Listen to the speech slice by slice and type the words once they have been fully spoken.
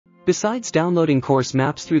Besides downloading course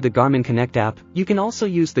maps through the Garmin Connect app, you can also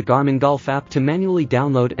use the Garmin Golf app to manually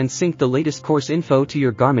download and sync the latest course info to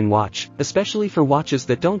your Garmin watch, especially for watches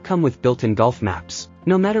that don't come with built-in golf maps.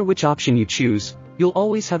 No matter which option you choose, you'll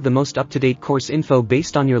always have the most up-to-date course info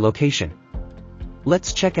based on your location.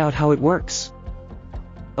 Let's check out how it works.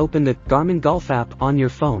 Open the Garmin Golf app on your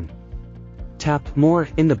phone. Tap More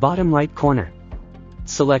in the bottom right corner.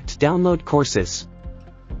 Select Download Courses.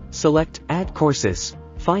 Select Add Courses.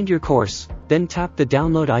 Find your course, then tap the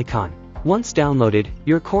download icon. Once downloaded,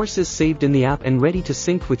 your course is saved in the app and ready to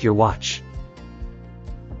sync with your watch.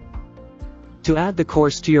 To add the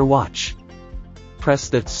course to your watch, press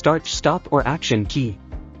the Start, Stop or Action key.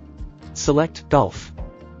 Select Golf.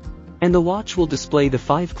 And the watch will display the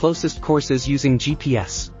 5 closest courses using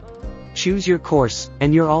GPS. Choose your course,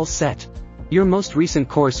 and you're all set. Your most recent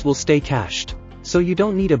course will stay cached, so you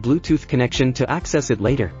don't need a Bluetooth connection to access it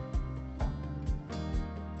later.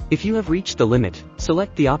 If you have reached the limit,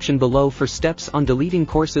 select the option below for steps on deleting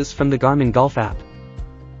courses from the Garmin Golf app.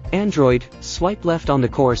 Android, swipe left on the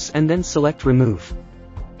course and then select Remove.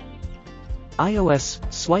 iOS,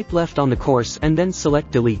 swipe left on the course and then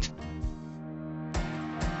select Delete.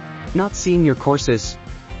 Not seeing your courses?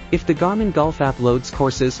 If the Garmin Golf app loads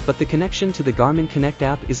courses but the connection to the Garmin Connect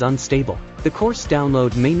app is unstable, the course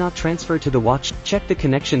download may not transfer to the watch. Check the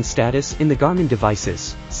connection status in the Garmin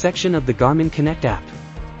Devices section of the Garmin Connect app.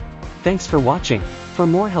 Thanks for watching. For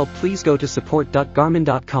more help please go to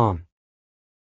support.garmin.com.